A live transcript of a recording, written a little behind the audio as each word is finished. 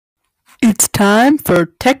It's time for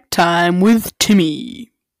Tech Time with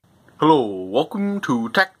Timmy. Hello, welcome to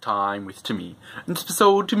Tech Time with Timmy. In this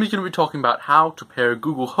episode, Timmy's going to be talking about how to pair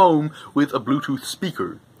Google Home with a Bluetooth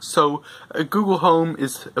speaker. So, Google Home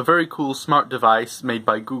is a very cool smart device made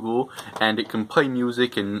by Google, and it can play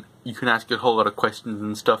music and you can ask it a whole lot of questions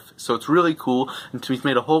and stuff, so it's really cool. And Timmy's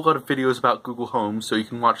made a whole lot of videos about Google Home, so you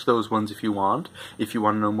can watch those ones if you want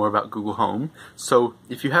to know more about Google Home. So,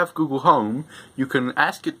 if you have Google Home, you can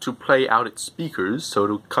ask it to play out its speakers, so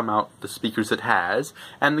it'll come out the speakers it has.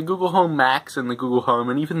 And the Google Home Max and the Google Home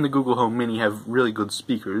and even the Google Home Mini have really good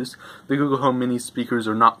speakers. The Google Home Mini speakers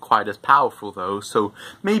are not quite as powerful though, so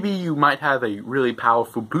maybe you might have a really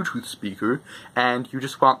powerful Bluetooth speaker, and you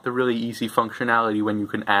just want the really easy functionality when you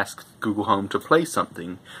can ask Google Home to play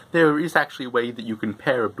something. There is actually a way that you can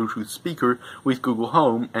pair a Bluetooth speaker with Google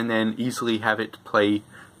Home and then easily have it play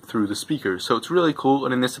through the speaker. So it's really cool,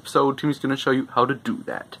 and in this episode Timmy's going to show you how to do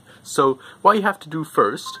that. So what you have to do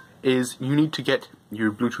first is you need to get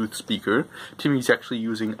your Bluetooth speaker. Timmy's actually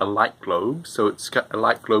using a light globe, so it's got a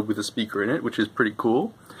light globe with a speaker in it, which is pretty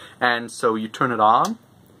cool. And so you turn it on,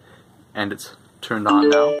 and it's turned on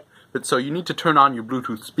now. But so you need to turn on your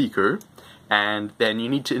Bluetooth speaker, and then you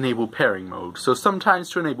need to enable pairing mode. So sometimes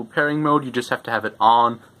to enable pairing mode you just have to have it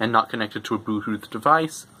on and not connected to a Bluetooth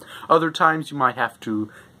device. Other times you might have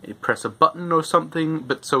to press a button or something,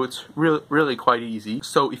 but so it's really quite easy.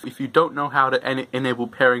 So if you don't know how to enable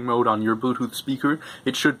pairing mode on your Bluetooth speaker,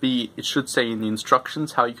 it should say in the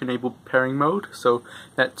instructions how you can enable pairing mode. So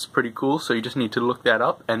that's pretty cool. So you just need to look that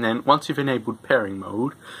up, and then once you've enabled pairing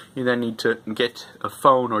mode, you then need to get a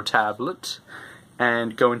phone or tablet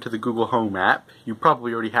and go into the Google Home app. You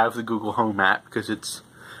probably already have the Google Home app because it's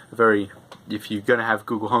if you're gonna have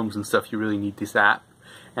Google Homes and stuff, you really need this app.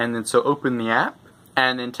 And then so open the app,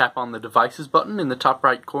 and then tap on the devices button in the top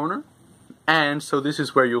right corner. And so this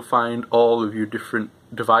is where you'll find all of your different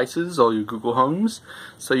devices, all your Google Homes.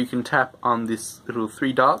 So you can tap on this little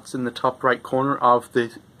three dots in the top right corner of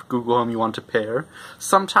the Google Home you want to pair.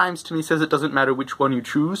 Sometimes Timmy says it doesn't matter which one you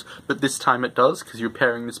choose, but this time it does because you're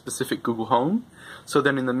pairing the specific Google Home. So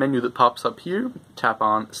then in the menu that pops up here, tap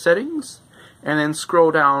on Settings, and then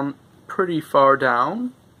scroll down pretty far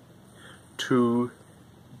down to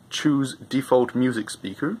choose Default Music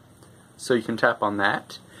Speaker. So you can tap on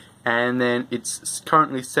that, and then it's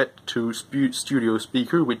currently set to Studio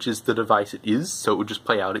Speaker, which is the device it is, so it will just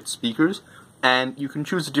play out its speakers. And you can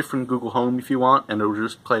choose a different Google Home if you want, and it'll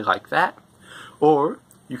just play like that. Or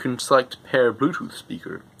you can select Pair Bluetooth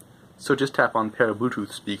Speaker. So just tap on Pair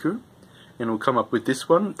Bluetooth Speaker, and it'll come up with this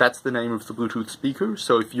one. That's the name of the Bluetooth speaker,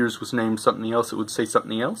 so if yours was named something else, it would say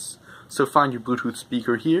something else. So find your Bluetooth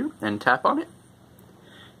speaker here, and tap on it.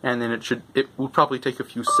 And then it will probably take a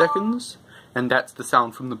few seconds, and that's the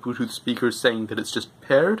sound from the Bluetooth speaker saying that it's just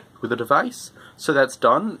paired with a device. So that's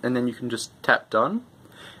done, and then you can just tap Done.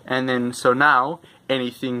 And then, so now,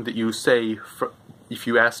 anything that you say, if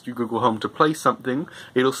you ask your Google Home to play something,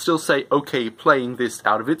 it'll still say, okay, playing this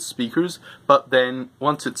out of its speakers, but then,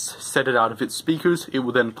 once it's set it out of its speakers, it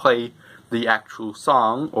will then play the actual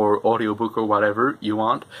song, or audiobook, or whatever you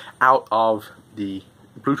want, out of the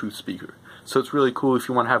Bluetooth speaker. So it's really cool if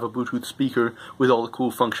you want to have a Bluetooth speaker with all the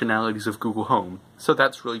cool functionalities of Google Home. So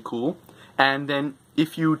that's really cool. And then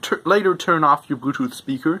if you later turn off your Bluetooth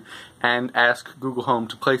speaker and ask Google Home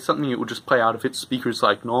to play something, it will just play out of its speakers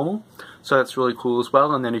like normal. So that's really cool as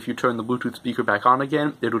well. And then if you turn the Bluetooth speaker back on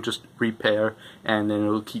again, it'll just repair, and then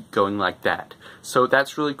it'll keep going like that. So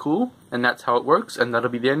that's really cool, and that's how it works. And that'll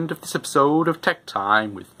be the end of this episode of Tech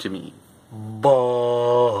Time with Timmy. Bye.